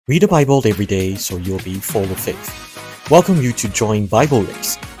Read the Bible every day so you'll be full of faith. Welcome you to join Bible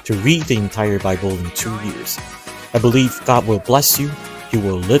Race to read the entire Bible in 2 years. I believe God will bless you, He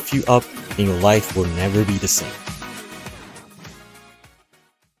will lift you up, and your life will never be the same.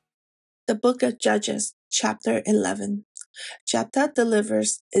 The Book of Judges, Chapter 11. Jephthah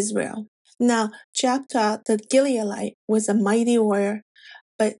delivers Israel. Now, Jephthah the Gileadite was a mighty warrior,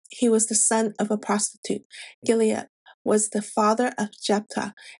 but he was the son of a prostitute. Gilead was the father of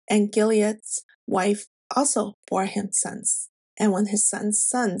Jephthah, and Gilead's wife also bore him sons. And when his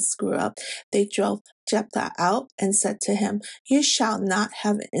sons grew up, they drove Jephthah out and said to him, "You shall not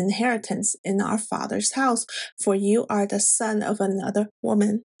have inheritance in our father's house, for you are the son of another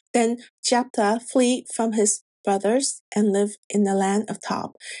woman." Then Jephthah fled from his brothers and lived in the land of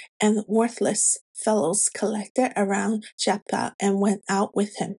Tob, and worthless fellows collected around Jephthah and went out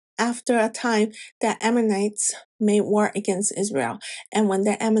with him. After a time, the Ammonites made war against Israel, and when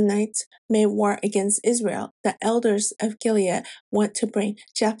the Ammonites made war against Israel, the elders of Gilead went to bring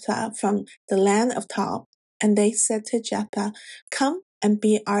Jephthah from the land of Tob, and they said to Jephthah, "Come and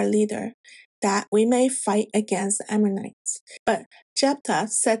be our leader, that we may fight against the Ammonites." But Jephthah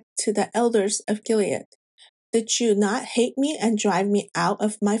said to the elders of Gilead, "Did you not hate me and drive me out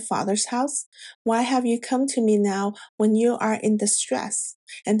of my father's house? Why have you come to me now when you are in distress?"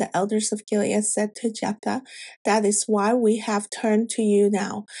 And the elders of Gilead said to Jephthah, "That is why we have turned to you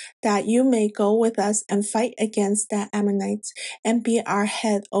now, that you may go with us and fight against the Ammonites and be our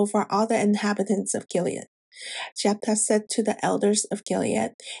head over all the inhabitants of Gilead." Jephthah said to the elders of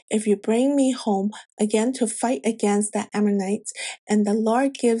Gilead, "If you bring me home again to fight against the Ammonites, and the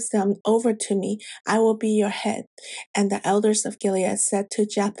Lord gives them over to me, I will be your head." And the elders of Gilead said to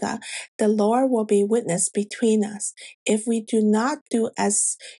Jephthah, "The Lord will be witness between us, if we do not do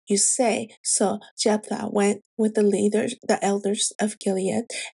as you say." So Jephthah went with the elders of Gilead,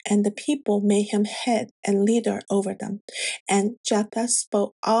 and the people made him head and leader over them. And Jephthah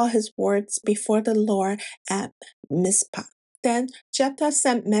spoke all his words before the Lord at Mizpah. Then Jephthah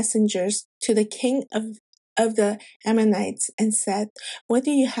sent messengers to the king of the Ammonites and said, "What do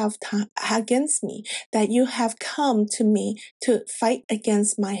you have against me, that you have come to me to fight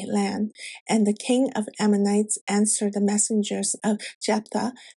against my land?" And the king of Ammonites answered the messengers of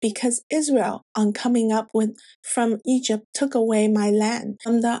Jephthah, "Because Israel, on coming up from Egypt, took away my land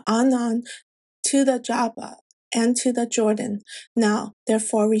from the Arnon to the Jabba and to the Jordan. Now,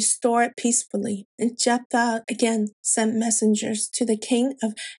 therefore, restore it peacefully." And Jephthah again sent messengers to the king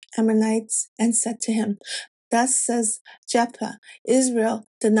of Ammonites and said to him, "Thus says Jephthah, Israel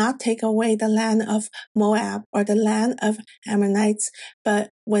did not take away the land of Moab or the land of Ammonites, but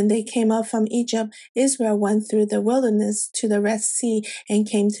when they came up from Egypt, Israel went through the wilderness to the Red Sea and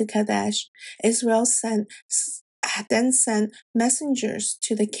came to Kadesh. Israel then sent messengers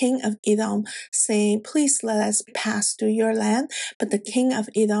to the king of Edom, saying, "Please let us pass through your land." But the king of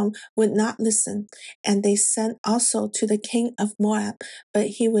Edom would not listen. And they sent also to the king of Moab, but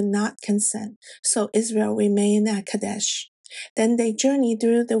he would not consent. So Israel remained at Kadesh. Then they journeyed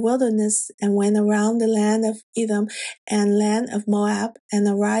through the wilderness and went around the land of Edom and land of Moab, and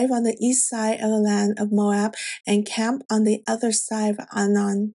arrived on the east side of the land of Moab and camped on the other side of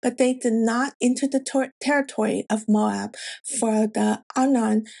Arnon. But they did not enter the territory of Moab, for the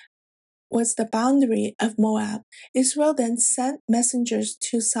Arnon was the boundary of Moab. Israel then sent messengers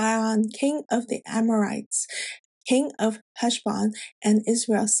to Sihon, king of the Amorites, king of Heshbon, and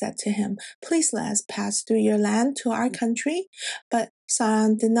Israel said to him, "Please let us pass through your land to our country." But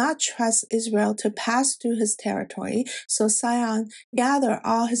Sihon did not trust Israel to pass through his territory, so Sihon gathered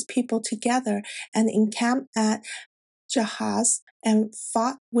all his people together and encamped at Jahaz and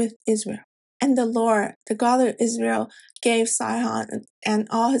fought with Israel. And the Lord, the God of Israel, gave Sihon and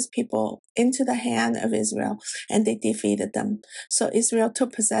all his people into the hand of Israel, and they defeated them. So Israel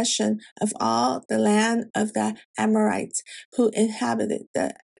took possession of all the land of the Amorites who inhabited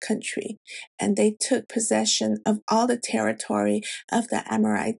the country, and they took possession of all the territory of the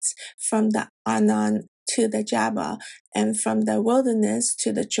Amorites from the Arnon to the Jabba, and from the wilderness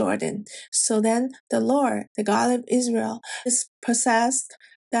to the Jordan. So then the Lord, the God of Israel, possessed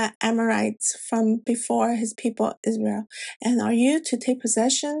the Amorites from before his people Israel. And are you to take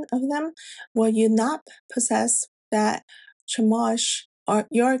possession of them? Will you not possess that Chemosh, or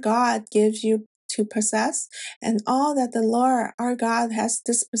your God, gives you to possess? And all that the Lord our God has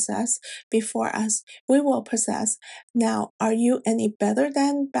dispossessed before us, we will possess. Now, are you any better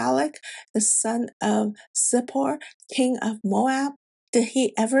than Balak, the son of Zippor, king of Moab? Did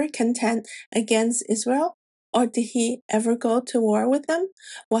he ever contend against Israel? Or did he ever go to war with them?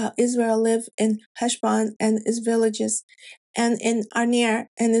 While Israel lived in Heshbon and its villages, and in Arner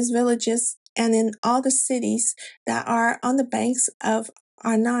and its villages, and in all the cities that are on the banks of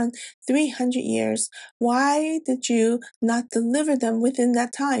Arnon 300 years. Why did you not deliver them within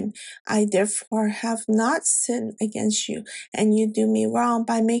that time? I therefore have not sinned against you, and you do me wrong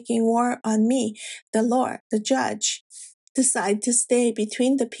by making war on me. The Lord, the judge, decide to stay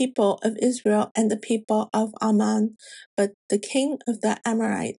between the people of Israel and the people of Ammon. But the king of the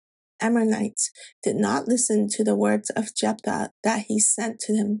Ammonites did not listen to the words of Jephthah that he sent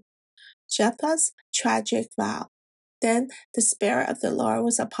to him. Jephthah's tragic vow. Then the Spirit of the Lord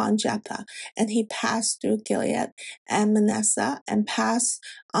was upon Jephthah, and he passed through Gilead and Manasseh, and passed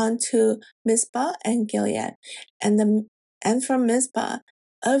on to Mizpah and Gilead, and from Mizpah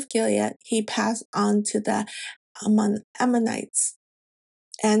of Gilead he passed on to the Ammonites.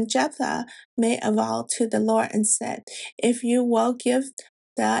 And Jephthah made a vow to the Lord and said, if you will give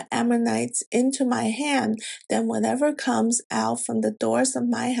the Ammonites into my hand, then whatever comes out from the doors of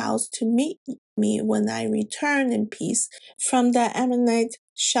my house to meet me when I return in peace from the Ammonites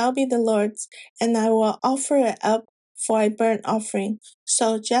shall be the Lord's, and I will offer it up for a burnt offering.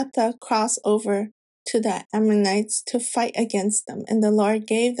 So Jephthah crossed over to the Ammonites to fight against them, and the Lord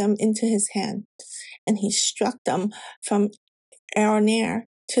gave them into his hand. And he struck them from Arner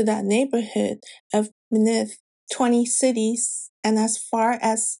to the neighborhood of Minnith, 20 cities, and as far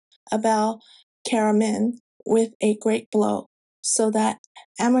as Abel Karamin, with a great blow, so that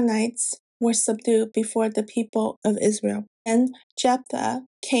Ammonites were subdued before the people of Israel. And Jephthah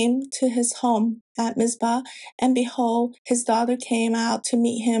came to his home at Mizpah, and behold, his daughter came out to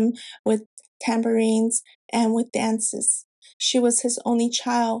meet him with tambourines and with dances. She was his only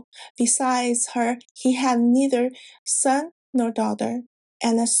child. Besides her, he had neither son nor daughter.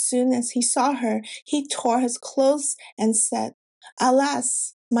 And as soon as he saw her, he tore his clothes and said,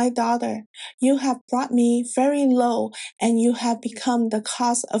 alas, my daughter, you have brought me very low, and you have become the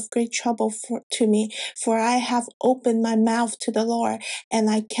cause of great trouble to me, for I have opened my mouth to the Lord, and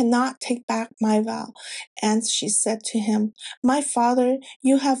I cannot take back my vow. And she said to him, my father,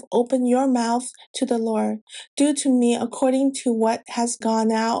 you have opened your mouth to the Lord. Do to me according to what has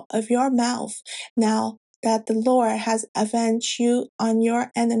gone out of your mouth. Now that the Lord has avenged you on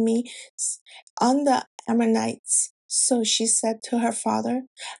your enemies, on the Ammonites. So she said to her father,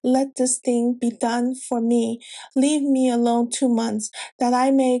 let this thing be done for me. Leave me alone 2 months, that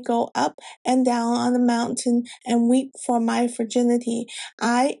I may go up and down on the mountain and weep for my virginity,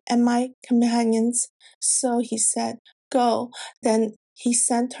 I and my companions. So he said, go. Then he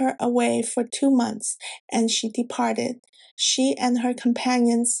sent her away for 2 months, and she departed, she and her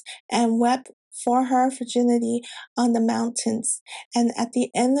companions, and wept for her virginity on the mountains. And at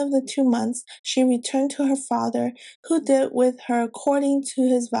the end of the 2 months, she returned to her father, who did with her according to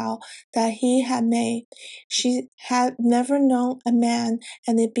his vow that he had made. She had never known a man,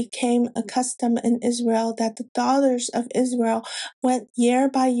 and it became a custom in Israel that the daughters of Israel went year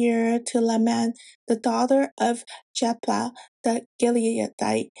by year to Laman, the daughter of Jephthah the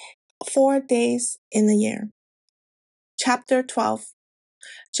Gileadite, 4 days in a year. Chapter 12.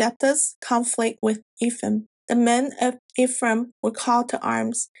 Jephthah's conflict with Ephraim. The men of Ephraim were called to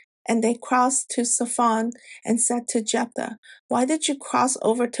arms, and they crossed to Saphon and said to Jephthah, why did you cross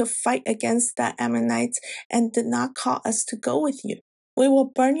over to fight against the Ammonites and did not call us to go with you? We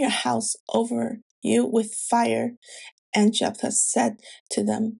will burn your house over you with fire. And Jephthah said to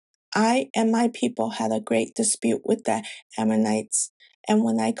them, I and my people had a great dispute with the Ammonites, and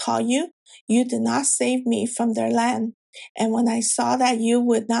when I called you, you did not save me from their land. And when I saw that you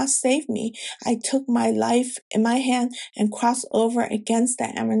would not save me, I took my life in my hand and crossed over against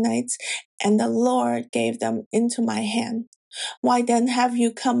the Ammonites, and the Lord gave them into my hand. Why then have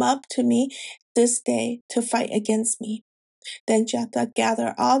you come up to me this day to fight against me? Then Jephthah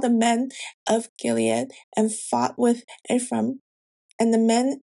gathered all the men of Gilead and fought with Ephraim. And the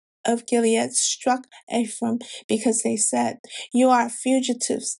men of Gilead struck Ephraim because they said, you are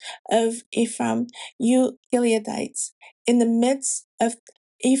fugitives of Ephraim, you Gileadites. In the midst of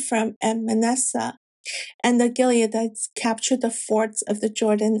Ephraim and Manasseh, and the Gileadites captured the forts of the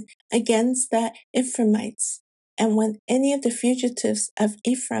Jordan against the Ephraimites. And when any of the fugitives of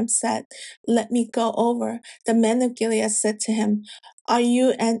Ephraim said, let me go over, the men of Gilead said to him, are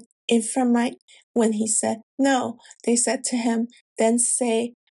you an Ephraimite? When he said, no, they said to him, then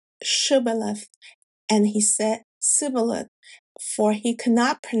say Shubbaalath. And he said Sibboleth, for he could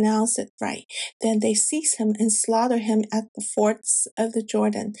not pronounce it right. Then they seized him and slaughtered him at the fords of the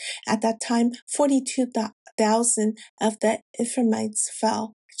Jordan. At that time, 42,000 of the Ephraimites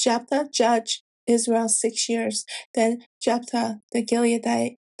fell. Jephthah judged Israel 6 years. Then Jephthah the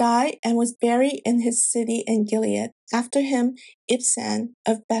Gileadite died and was buried in his city in Gilead. After him, Ibzan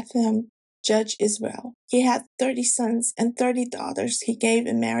of Bethlehem judged Israel. He had 30 sons and 30 daughters he gave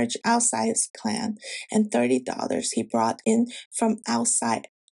in marriage outside his clan, and 30 daughters he brought in from outside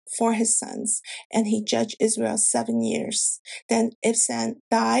for his sons, and he judged Israel 7 years. Then Ibzan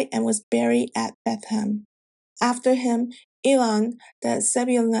died and was buried at Bethlehem. After him, Elon the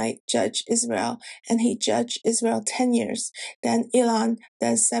Zebulunite judged Israel, and he judged Israel 10 years. Then Elon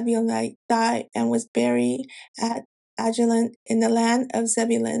the Zebulunite died and was buried at Ajalon in the land of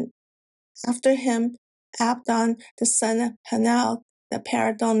Zebulun. After him, Abdon the son of Hanel the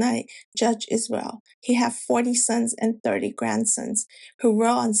Paradonite judged Israel. He had 40 sons and 30 grandsons, who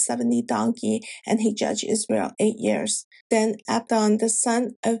rode on 70 donkeys, and he judged Israel 8 years. Then Abdon the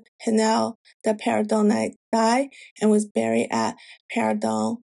son of Hanel the Paradonite died and was buried at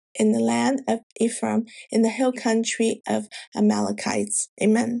Paradon in the land of Ephraim, in the hill country of Amalekites.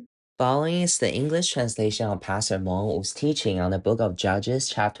 Amen. Following is the English translation of Pastor Mo's teaching on the book of Judges,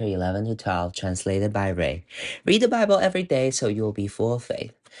 chapter 11 to 12, translated by Ray. Read the Bible every day so you will be full of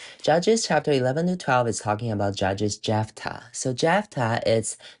faith. Judges chapter 11 to 12 is talking about Judges Jephthah. So Jephthah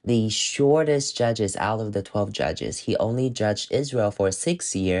is the shortest judges out of the 12 judges. He only judged Israel for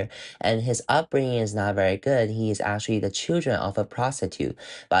 6 years, and his upbringing is not very good. He is actually the children of a prostitute.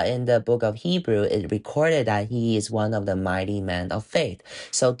 But in the book of Hebrew, it recorded that he is one of the mighty men of faith.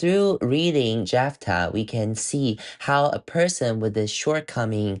 So through reading Jephthah, we can see how a person with this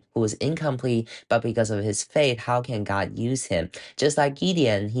shortcoming who is incomplete, but because of his faith, how can God use him? Just like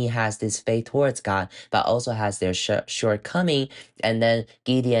Gideon, he has this faith towards God, but also has their shortcoming. And then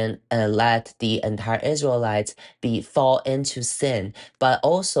Gideon let the entire Israelites fall into sin. But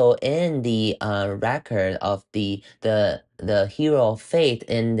also in the record of the hero of faith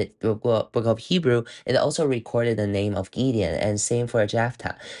in the book of Hebrew, it also recorded the name of Gideon, and same for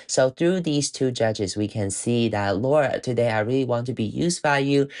Jephthah. So through these two judges, we can see that, Lord, today I really want to be used by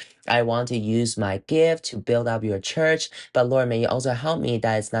you. I want to use my gift to build up your church. But Lord, may you also help me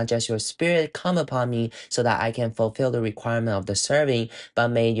that it's not just your spirit come upon me so that I can fulfill the requirement of the serving, but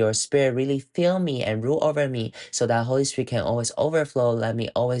may your spirit really fill me and rule over me so that Holy Spirit can always overflow. Let me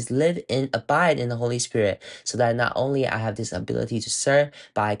always abide in the Holy Spirit so that not only I have this ability to serve,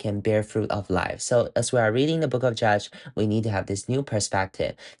 but I can bear fruit of life. So as we are reading the book of Judges, we need to have this new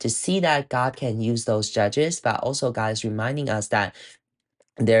perspective to see that God can use those judges, but also God is reminding us that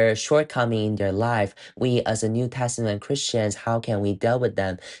their shortcoming in their life, we as a New Testament Christians, how can we deal with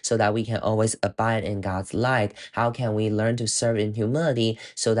them so that we can always abide in God's light? How can we learn to serve in humility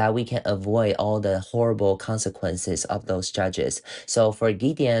so that we can avoid all the horrible consequences of those judges? So for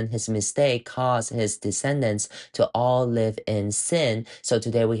Gideon, his mistake caused his descendants to all live in sin. So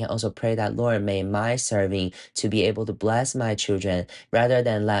today we can also pray that, Lord, may my serving to be able to bless my children rather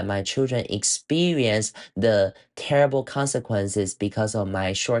than let my children experience the terrible consequences because of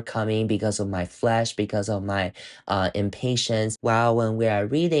my shortcoming, because of my flesh, because of my impatience. While when we are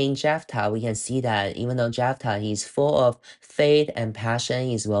reading Jephthah, we can see that even though Jephthah, he's full of faith and passion,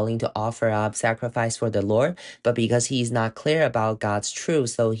 he's willing to offer up sacrifice for the Lord, but because he's not clear about God's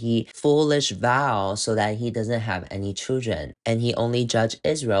truth, so he foolish vow so that he doesn't have any children, and he only judged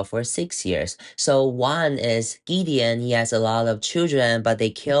Israel for 6 years. So one is Gideon, he has a lot of children, but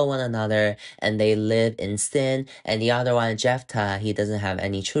they kill one another and they live in sin. And the other one, Jephthah, he doesn't have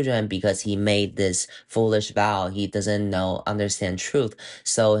any children because he made this foolish vow. He doesn't understand truth.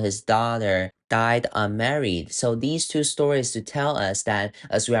 So his daughter died unmarried. So these two stories to tell us that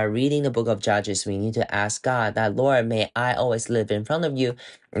as we are reading the book of Judges, we need to ask God that, Lord, may I always live in front of you,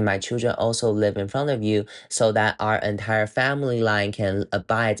 and my children also live in front of you, so that our entire family line can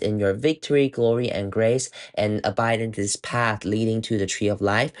abide in your victory, glory, and grace, and abide in this path leading to the tree of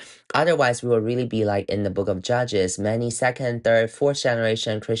life. Otherwise, we will really be like in the book of Judges. Many second, third, fourth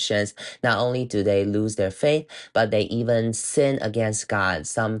generation Christians, not only do they lose their faith, but they even sin against God.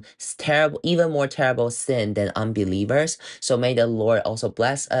 Some terrible, even more terrible sin than unbelievers. So may the Lord also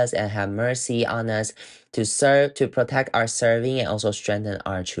bless us and have mercy on us to serve, to protect our serving, and also strengthen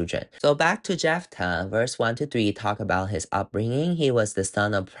our children. So back to Jephthah, verse 1 to 3 talk about his upbringing. He was the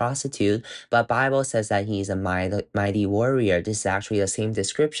son of a prostitute, but Bible says that he is a mighty warrior. This is actually the same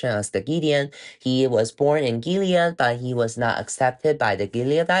description as the Gideon. He was born in Gilead, but he was not accepted by the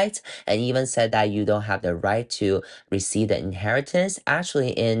Gileadites, and even said that you don't have the right to receive the inheritance. Actually,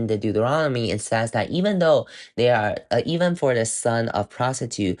 in the Deuteronomy, it says that even though they are, even for the son of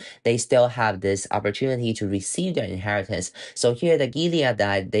prostitute, they still have this opportunity ability to receive their inheritance. So here the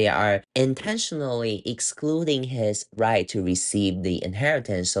Gileadite, they are intentionally excluding his right to receive the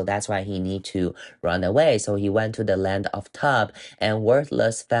inheritance. So that's why he need to run away. So he went to the land of Tob, and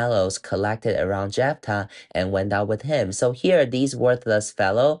worthless fellows collected around Jephthah and went out with him. So here, these worthless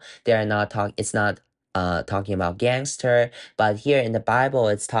fellow, they are not talking. It's not talking about gangster, but here in the Bible,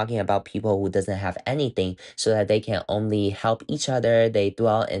 it's talking about people who doesn't have anything, so that they can only help each other. They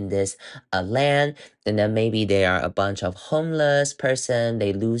dwell in this land, and then maybe they are a bunch of homeless person.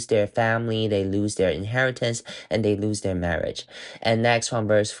 They lose their family, they lose their inheritance, and they lose their marriage. And next from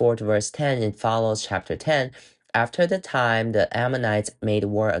verse 4 to verse 10, it follows chapter 10. After the time, the Ammonites made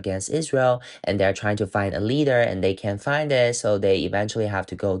war against Israel, and they're trying to find a leader, and they can't find it, so they eventually have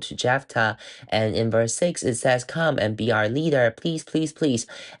to go to Jephthah. And in verse 6, it says, "Come and be our leader, please, please, please."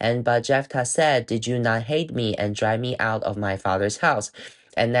 But Jephthah said, "Did you not hate me and drive me out of my father's house?"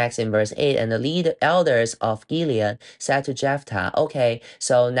 And next in verse 8, and the elders of Gilead said to Jephthah, "Okay,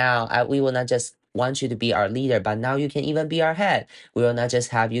 so now we will not just want you to be our leader, but now you can even be our head. We will not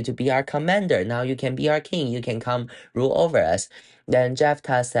just have you to be our commander. Now you can be our king. You can come rule over us." Then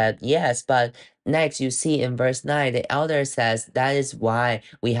Jephthah said, "Yes, but..." Next, you see in verse 9, the elder says, "That is why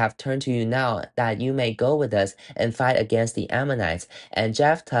we have turned to you now, that you may go with us and fight against the Ammonites." And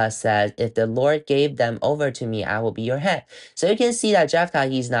Jephthah said, "If the Lord gave them over to me, I will be your head." So you can see that Jephthah,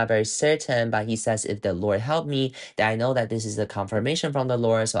 he's not very certain, but he says, "If the Lord help me, then I know that this is a confirmation from the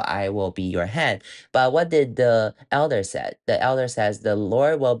Lord, so I will be your head." But what did the elder say? The elder says, "The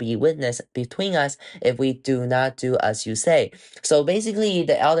Lord will be witness between us if we do not do as you say." So basically,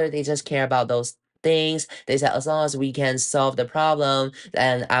 the elder, they just care about those things. They said, as long as we can solve the problem,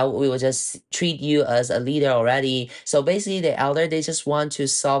 then we will just treat you as a leader already. So basically, the elder, they just want to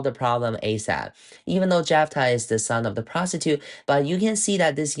solve the problem ASAP. Even though Jephthah is the son of the prostitute, but you can see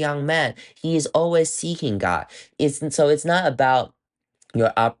that this young man, he is always seeking God. It's not about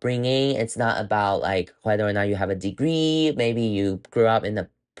your upbringing. It's not about like whether or not you have a degree. Maybe you grew up in a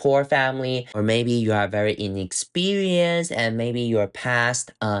poor family, or maybe you are very inexperienced, and maybe your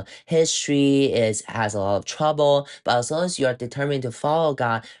past history has a lot of trouble. But as long as you are determined to follow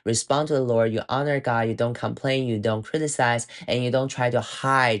God, respond to the Lord, you honor God, you don't complain, you don't criticize, and you don't try to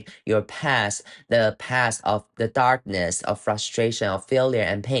hide your past, the past of the darkness, of frustration, of failure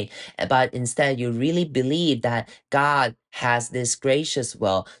and pain. But instead, you really believe that God has this gracious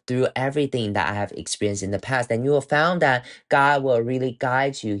will through everything that I have experienced in the past, and you will find that God will really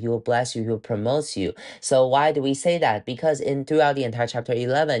guide you. He will bless you. He will promote you. So why do we say that? Because throughout the entire chapter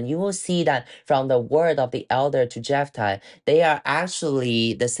 11, you will see that from the word of the elder to Jephthah, they are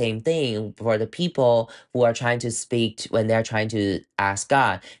actually the same thing for the people who are trying to speak when they're trying to ask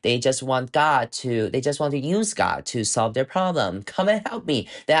God. They just want to use God to solve their problem. Come and help me.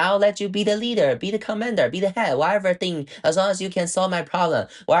 Then I'll let you be the leader, be the commander, be the head, whatever thing, as long as you can solve my problem.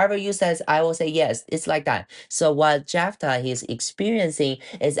 Whatever you says, I will say yes. It's like that. So what Jephthah is experiencing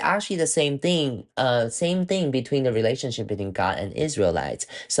is actually the same thing between the relationship between God and Israelites.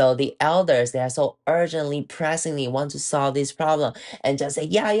 So the elders, they are so urgently, pressingly want to solve this problem and just say,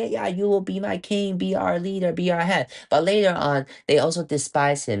 yeah, you will be my king, be our leader, be our head. But later on, they also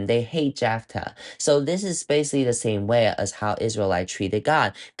despise him. They hate Jephthah. So this is basically the same way as how Israelites treated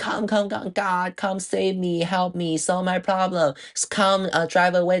God. Come, God, come save me, help me, solve my problem. Come,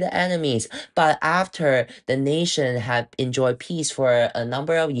 drive away the enemies. But after the nation had enjoyed peace for a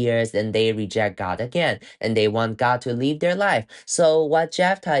number of years, then they reject God again, and they want God to live their life. So what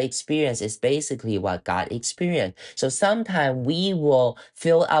Jephthah experienced is basically what God experienced. So sometimes we will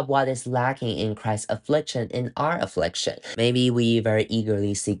fill up what is lacking in Christ's affliction in our affliction. Maybe we very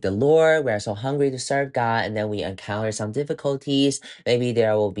eagerly seek the Lord. We are so hungry to serve God, and then we encounter some difficulties. Maybe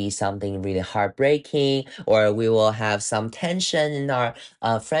there will be something really heartbreaking, or we will have some tension in our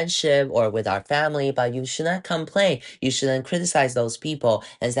friendship or with our family, but you should not complain. You shouldn't criticize those people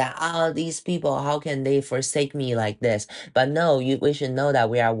and say, these people, how can they forsake me like this? But no, we should know that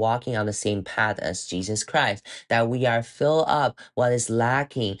we are walking on the same path as Jesus Christ, that we are filled up what is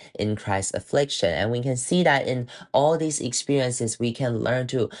lacking in Christ's affliction. And we can see that in all these experiences, we can learn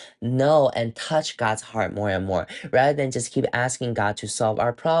to know and touch God's heart more and more, rather than just keep asking God to solve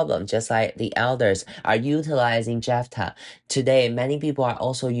our problem, just like the elders are utilizing Jephthah. Today, many people are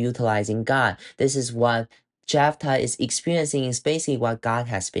also utilizing God. This is what Jephthah is experiencing, is basically what God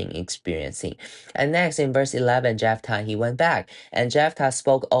has been experiencing. And next, in verse 11, Jephthah, he went back, and Jephthah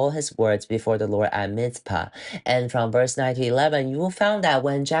spoke all his words before the Lord at Mizpah. And from verse 9 to 11, you will find that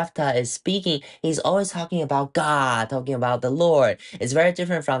when Jephthah is speaking, he's always talking about God, talking about the Lord. It's very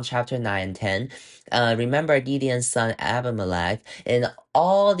different from chapter 9 and 10. remember Gideon's son Abimelech, and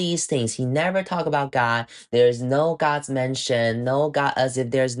all these things. He never talk about God. There's no God's mention, no God, as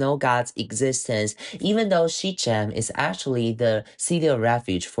if there's no God's existence, even though Shechem is actually the city of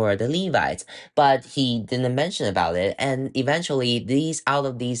refuge for the Levites, but he didn't mention about it. And eventually out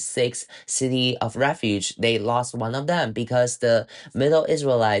of these 6 city of refuge, they lost one of them because the middle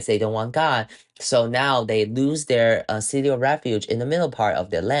Israelites, they don't want God. So now they lose their city of refuge in the middle part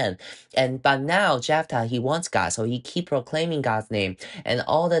of their land. But now Jephthah, he wants God, so he keep proclaiming God's name and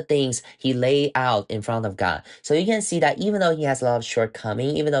all the things he laid out in front of God. So you can see that even though he has a lot of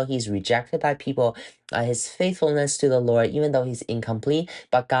shortcoming, even though he's rejected by people, his faithfulness to the Lord, even though he's incomplete,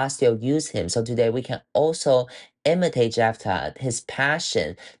 but God still used him. So today we can also imitate Jephthah, his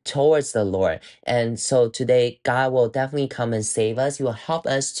passion towards the Lord. And so today God will definitely come and save us. He will help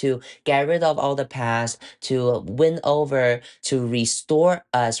us to get rid of all the past, to win over, to restore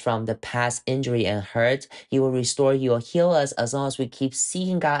us from the past injury and hurt. He will restore, he will heal us as long as we keep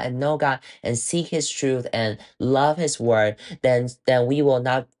seeking God and know God and seek his truth and love his word. Then we will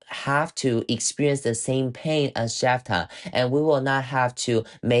not have to experience the same pain as Jephthah, and we will not have to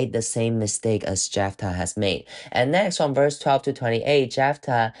make the same mistake as Jephthah has made. And next, from verse 12 to 28,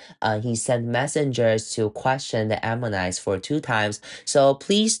 Jephthah, he sent messengers to question the Ammonites for 2 times. So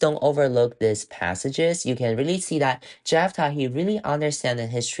please don't overlook these passages. You can really see that Jephthah, he really understands the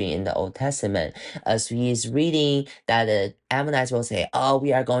history in the Old Testament. As he is reading that the Ammonites will say, oh,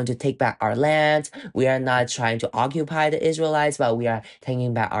 we are going to take back our land. We are not trying to occupy the Israelites, but we are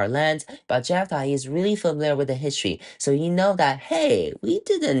taking back our land. But Jephthah is really familiar with the history. So he knows that, hey, we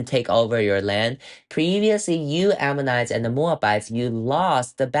didn't take over your land. Previously, you Ammonites and the Moabites, you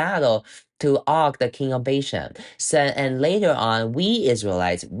lost the battle to Og, the king of Bashan. So, and later on, we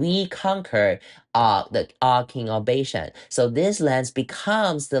Israelites, we conquered the Og, king of Bashan. So this land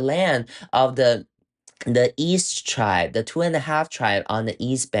becomes the land of the east tribe, the 2.5 tribe on the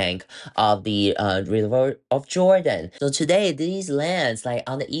east bank of the river of Jordan. So today, these lands, like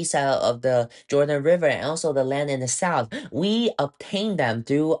on the east side of the Jordan River and also the land in the south, we obtain them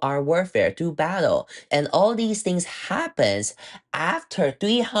through our warfare, through battle. And all these things happens after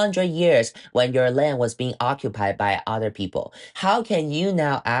 300 years when your land was being occupied by other people. How can you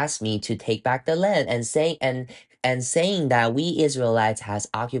now ask me to take back the land and saying that we Israelites has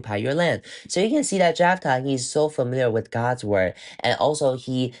occupied your land? So you can see that Jephthah, he's so familiar with God's word, and also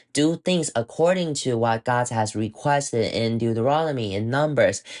he do things according to what God has requested in Deuteronomy, in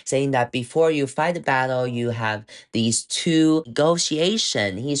Numbers, saying that before you fight the battle, you have these 2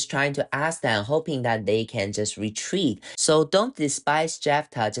 negotiation. He's trying to ask them, hoping that they can just retreat. So don't despise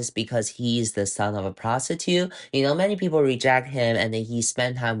Jephthah just because he's the son of a prostitute. You know, many people reject him and then he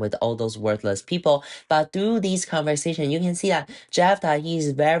spent time with all those worthless people. But through these conversations, you can see that Jephthah,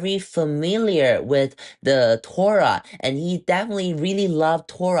 he's very familiar with the Torah, and he definitely really loved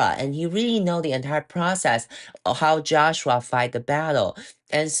Torah, and he really know the entire process of how Joshua fight the battle.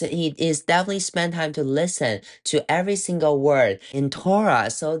 And so he is definitely spent time to listen to every single word in Torah.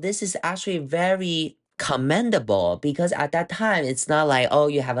 So this is actually very commendable, because at that time it's not like, oh,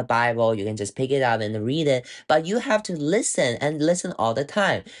 you have a Bible, you can just pick it up and read it, but you have to listen and listen all the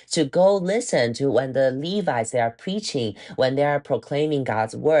time. To go listen to when the Levites, they are preaching, when they are proclaiming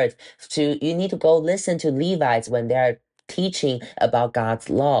God's word. You need to go listen to Levites when they are teaching about God's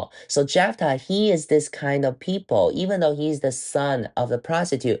law. So Jephthah, he is this kind of people, even though he's the son of the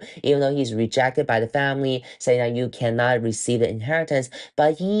prostitute, even though he's rejected by the family, saying that you cannot receive the inheritance,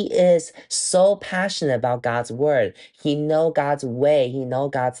 but he is so passionate about God's word. He know God's way, he know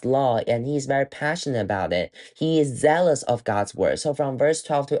God's law, and he's very passionate about it. He is zealous of God's word. So from verse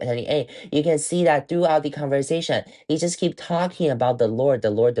 12 to 28, you can see that throughout the conversation, he just keep talking about the Lord, the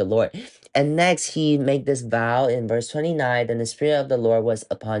Lord, the Lord. And next, he made this vow in verse 29, then the Spirit of the Lord was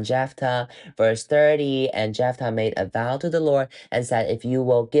upon Jephthah. Verse 30, and Jephthah made a vow to the Lord and said, if you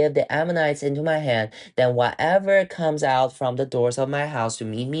will give the Ammonites into my hand, then whatever comes out from the doors of my house to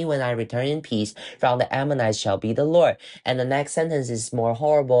meet me when I return in peace from the Ammonites shall be the Lord. And the next sentence is more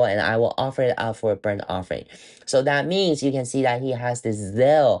horrible, and I will offer it out for a burnt offering. So that means you can see that he has this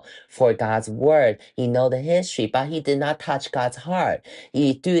zeal for God's word. He know the history, but he did not touch God's heart.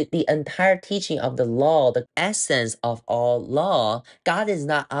 He do the entire teaching of the law, the essence of all law. God is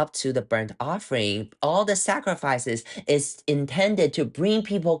not up to the burnt offering. All the sacrifices is intended to bring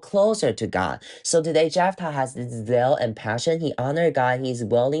people closer to God. So today Jephthah has this zeal and passion. He honored God. He's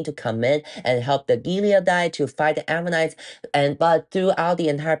willing to commit and help the Gileadite to fight the Ammonites. But throughout the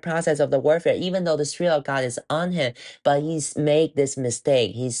entire process of the warfare, even though the Spirit of God is on him, but he's made this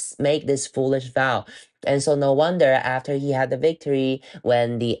mistake. He's made this foolish vow. And so no wonder after he had the victory,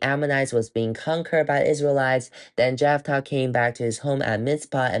 when the Ammonites was being conquered by the Israelites, then Jephthah came back to his home at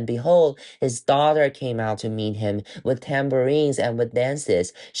Mizpah, and behold, his daughter came out to meet him with tambourines and with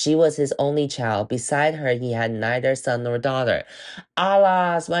dances. She was his only child. Beside her, he had neither son nor daughter.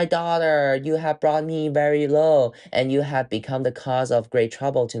 Alas, my daughter, you have brought me very low, and you have become the cause of great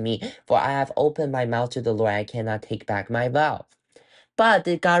trouble to me, for I have opened my mouth to the Lord. I cannot take back my vow. But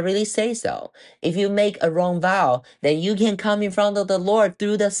did God really say so? If you make a wrong vow, then you can come in front of the Lord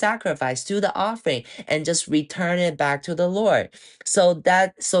through the sacrifice, through the offering, and just return it back to the Lord. So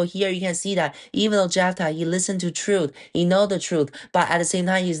here you can see that even though Jephthah, he listened to truth, he know the truth, but at the same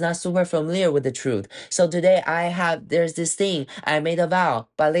time, he's not super familiar with the truth. So today there's this thing, I made a vow,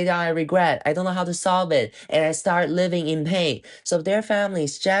 but later I regret, I don't know how to solve it, and I start living in pain. So their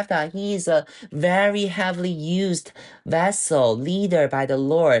families, Jephthah, he is a very heavily used vessel, leader by the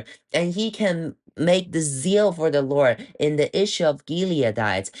Lord, and he can make the zeal for the Lord in the issue of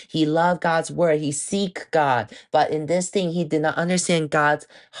Gileadites. He loved God's word. He seek God. But in this thing, he did not understand God's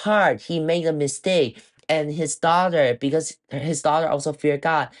heart. He made a mistake. And his daughter, because his daughter also feared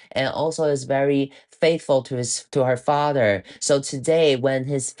God and also is very faithful to her father. So today, when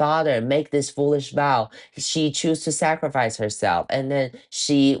his father make this foolish vow, she chose to sacrifice herself, and then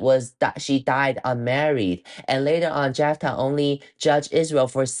she died unmarried. And later on, Jephthah only judged Israel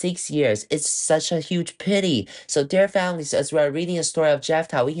for 6 years. It's such a huge pity. So dear families, as we're reading the story of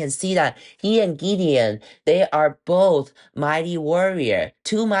Jephthah, we can see that he and Gideon, they are both two mighty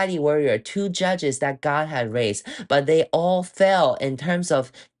warrior, two judges that God had raised, but they all fell in terms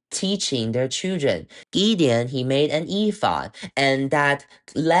of teaching their children. Gideon, he made an ephod, and that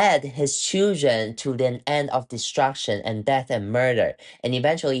led his children to the end of destruction and death and murder. And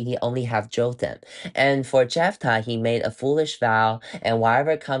eventually he only have Jotham. And for Jephthah, he made a foolish vow, and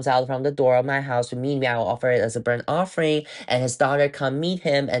whatever comes out from the door of my house to meet me, I will offer it as a burnt offering. And his daughter come meet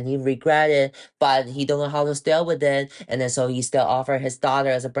him, and he regretted, but he don't know how to deal with it. And then so he still offered his daughter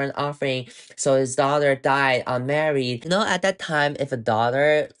as a burnt offering. So his daughter died unmarried. At that time, if a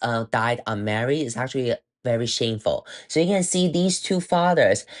daughter died unmarried, it's actually very shameful. So you can see these two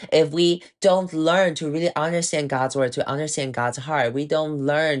fathers, if we don't learn to really understand God's word, to understand God's heart, we don't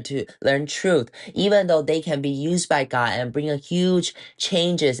learn to learn truth, even though they can be used by God and bring a huge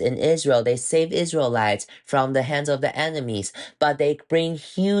changes in Israel. They save Israelites from the hands of the enemies, but they bring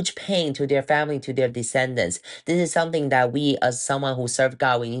huge pain to their family, to their descendants. This is something that we, as someone who serve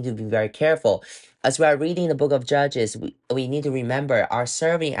God, we need to be very careful. As we are reading the book of Judges, we need to remember our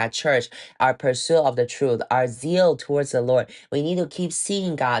serving at church, our pursuit of the truth, our zeal towards the Lord. We need to keep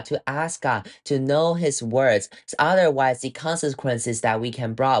seeking God, to ask God, to know His words. Otherwise, the consequences that we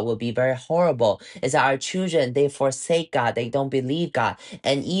can bring will be very horrible. Is that our children, they forsake God, they don't believe God.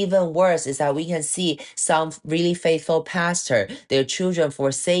 And even worse is that we can see some really faithful pastor, their children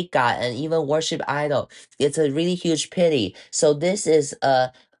forsake God and even worship idol. It's a really huge pity. So this is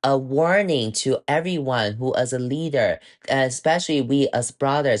a warning to everyone who as a leader, especially we as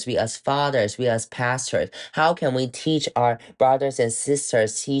brothers, we as fathers, we as pastors. How can we teach our brothers and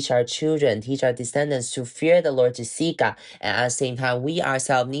sisters, teach our children, teach our descendants to fear the Lord, to seek God, and at the same time, we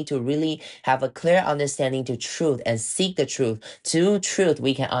ourselves need to really have a clear understanding to truth and seek the truth. Through truth,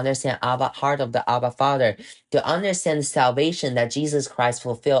 we can understand Abba, heart of the Abba Father, to understand the salvation that Jesus Christ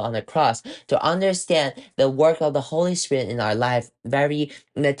fulfilled on the cross, to understand the work of the Holy Spirit in our life, very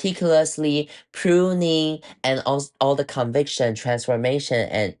meticulously pruning and all the conviction, transformation,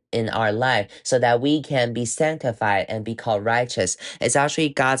 and in our life, so that we can be sanctified and be called righteous. It's actually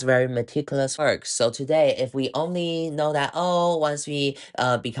God's very meticulous work. So today, if we only know that, once we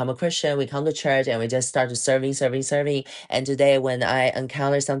become a Christian, we come to church and we just start to serving, and today when I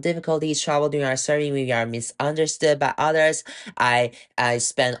encounter some difficulties, trouble during our serving, we are misunderstood by others, I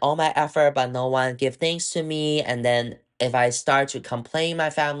spend all my effort, but no one give thanks to me, and then if I start to complain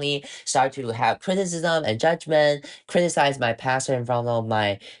my family, start to have criticism and judgment, criticize my pastor in front of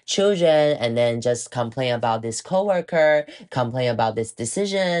my children, and then just complain about this coworker, complain about this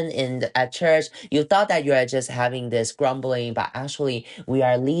decision at church, you thought that you are just having this grumbling, but actually we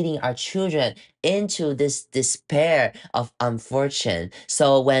are leading our children into this despair of unfortune.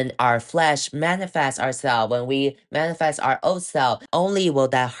 So when our flesh manifests ourselves, when we manifest our old self, only will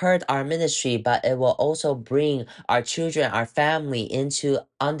that hurt our ministry, but it will also bring our children, our family into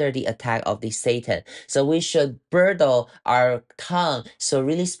under the attack of the Satan. So we should bridle our tongue. So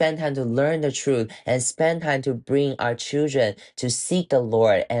really spend time to learn the truth and spend time to bring our children to seek the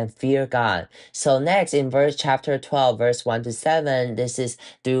Lord and fear God. So next in chapter 12, verse 1 to 7, this is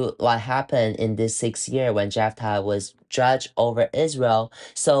through what happened in this 6th year when Jephthah was judge over Israel.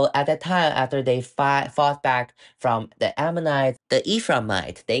 So at that time, after they fought back from the Ammonites, the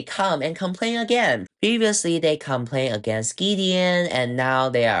Ephraimites, they come and complain again. Previously, they complained against Gideon, and now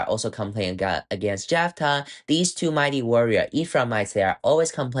they are also complaining against Jephthah. These two mighty warrior Ephraimites, they are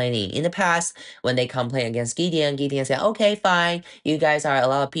always complaining. In the past, when they complain against Gideon, Gideon said, okay, fine, you guys are a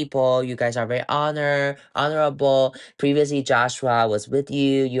lot of people, you guys are very honorable. Previously, Joshua was with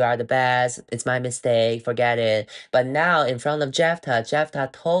you, you are the best, it's my mistake, forget it. But now, in front of Jephthah, Jephthah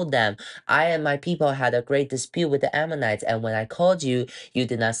told them, I and my people had a great dispute with the Ammonites, and when I called you, you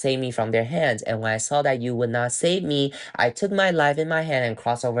did not save me from their hands. And when I saw that you would not save me, I took my life in my hand and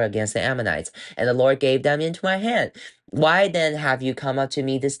crossed over against the Ammonites, and the Lord gave them into my hand. Why then have you come up to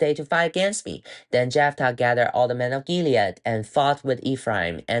me this day to fight against me? Then Jephthah gathered all the men of Gilead and fought with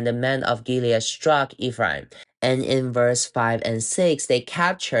Ephraim, and the men of Gilead struck Ephraim. And in verse 5 and 6, they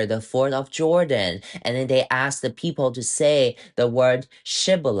captured the ford of Jordan, and then they asked the people to say the word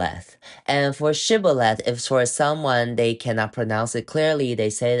Shibboleth. And for Shibboleth, if for someone they cannot pronounce it clearly,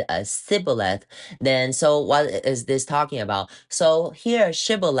 they say it as Sibboleth. Then so what is this talking about? So here,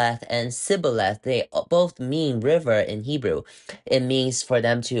 Shibboleth and Sibboleth, they both mean river in Hebrew. It means for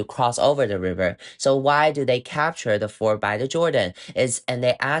them to cross over the river. So why do they capture the ford by the Jordan? And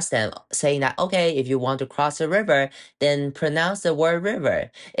they ask them, saying that, okay, if you want to cross the river, then pronounce the word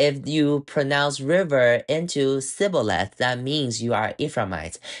river. If you pronounce river into Sibboleth, that means you are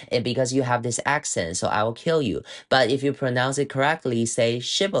Ephraimite, and because you have this accent, so I will kill you. But if you pronounce it correctly, say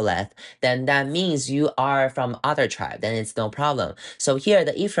Shibboleth, then that means you are from other tribe, then it's no problem. So here,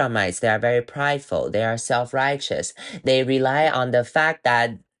 the Ephraimites, they are very prideful, they are self-righteous. They rely on the fact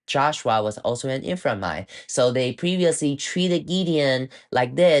that Joshua was also an Ephraimite. So they previously treated Gideon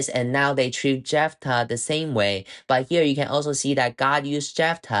like this, and now they treat Jephthah the same way. But here you can also see that God used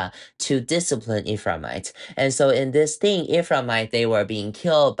Jephthah to discipline Ephraimites. And so in this thing, Ephraimite, they were being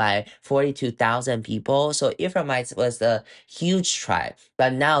killed by 42,000 people. So Ephraimites was a huge tribe.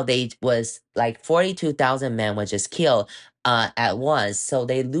 But now they was like 42,000 men were just killed at once. So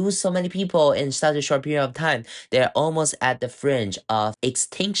they lose so many people in such a short period of time. They're almost at the fringe of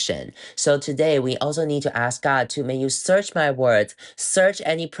extinction. So today we also need to ask God to, may you search my words, search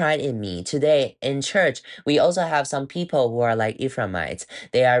any pride in me. Today in church, we also have some people who are like Ephraimites.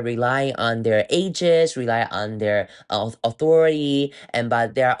 They are relying on their ages, rely on their authority,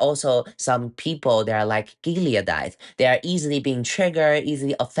 but there are also some people that are like Gileadites. They are easily being triggered,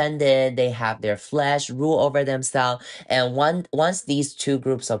 easily offended. They have their flesh rule over themselves. And once these two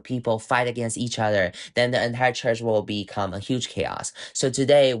groups of people fight against each other, then the entire church will become a huge chaos. So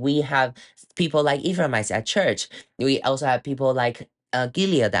today we have people like Ephraimites at church. We also have people like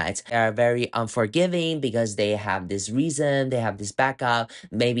Gileadites. They are very unforgiving because they have this reason, they have this backup.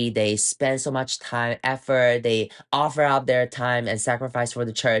 Maybe they spend so much time, effort, they offer up their time and sacrifice for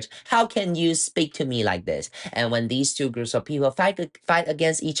the church. How can you speak to me like this? And when these two groups of people fight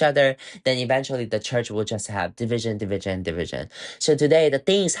against each other, then eventually the church will just have division. So today the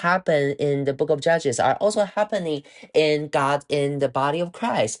things happen in the book of Judges are also happening in the body of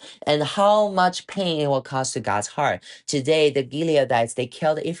Christ, and how much pain it will cause to God's heart. Today the Gileadites, they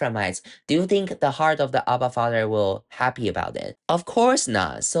killed the Ephraimites. Do you think the heart of the Abba Father will happy about it? Of course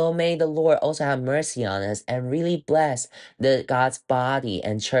not. So may the Lord also have mercy on us and really bless God's body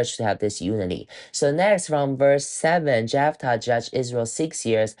and church to have this unity. So next, from verse 7, Jephthah judged Israel 6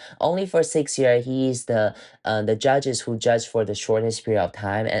 years. Only for 6 years, he is the judges who judge for the shortest period of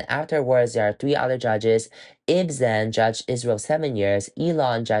time. And afterwards, there are 3 other judges. Ibzan judged Israel 7 years,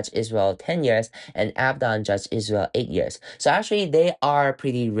 Elon judged Israel 10 years, and Abdon judged Israel 8 years. So actually, they are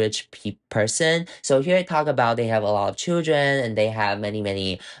pretty rich person. So here I talk about they have a lot of children and they have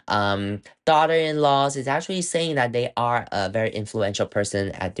many daughter-in-laws. It's actually saying that they are a very influential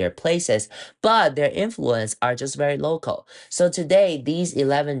person at their places, but their influence are just very local. So today, these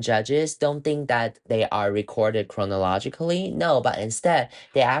 11 judges don't think that they are recorded chronologically. No, but instead,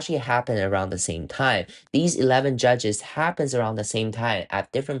 they actually happen around the same time. These 11 judges happens around the same time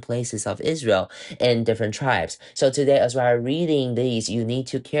at different places of Israel in different tribes. So today, as we are reading these, you need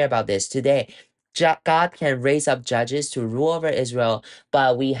to care about this. Today, God can raise up judges to rule over Israel,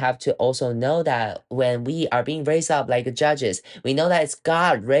 but we have to also know that when we are being raised up like judges, we know that it's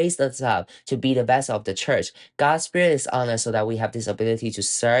God raised us up to be the best of the church. God's Spirit is on us so that we have this ability to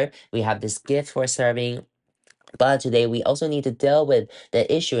serve. We have this gift for serving. But today we also need to deal with the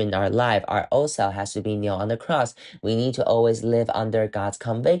issue in our life. Our old self has to be nailed on the cross. We need to always live under God's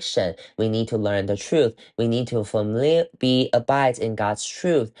conviction. We need to learn the truth. We need to abide in God's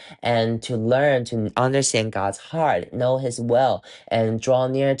truth and to learn to understand God's heart, know His will, and draw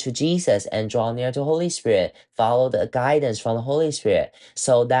near to Jesus and draw near to Holy Spirit. Follow the guidance from the Holy Spirit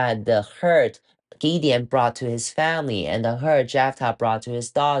so that the hurt Gideon brought to his family and the hurt Jephthah brought to his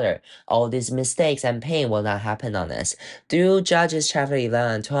daughter, all these mistakes and pain will not happen on us. Through Judges chapter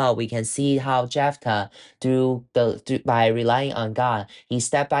 11 and 12, we can see how Jephthah, by relying on God, he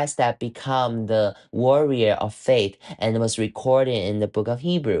step by step become the warrior of faith and was recorded in the book of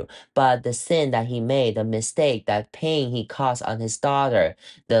Hebrew. But the sin that he made, the mistake, that pain he caused on his daughter,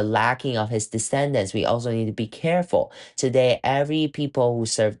 the lacking of his descendants, we also need to be careful. Today, every people who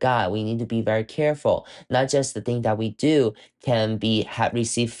serve God, we need to be very careful. Not just the thing that we do can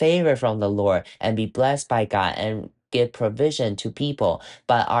receive favor from the Lord and be blessed by God and give provision to people,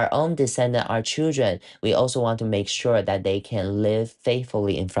 but our own descendant, our children, we also want to make sure that they can live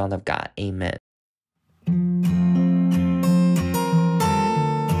faithfully in front of God. Amen.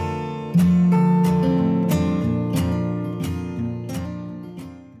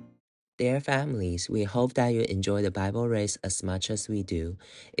 Dear families, we hope that you enjoy the Bible race as much as we do.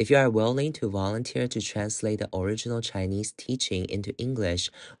 If you are willing to volunteer to translate the original Chinese teaching into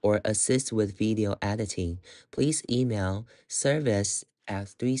English or assist with video editing, please email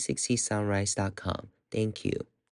service@360sunrise.com. Thank you.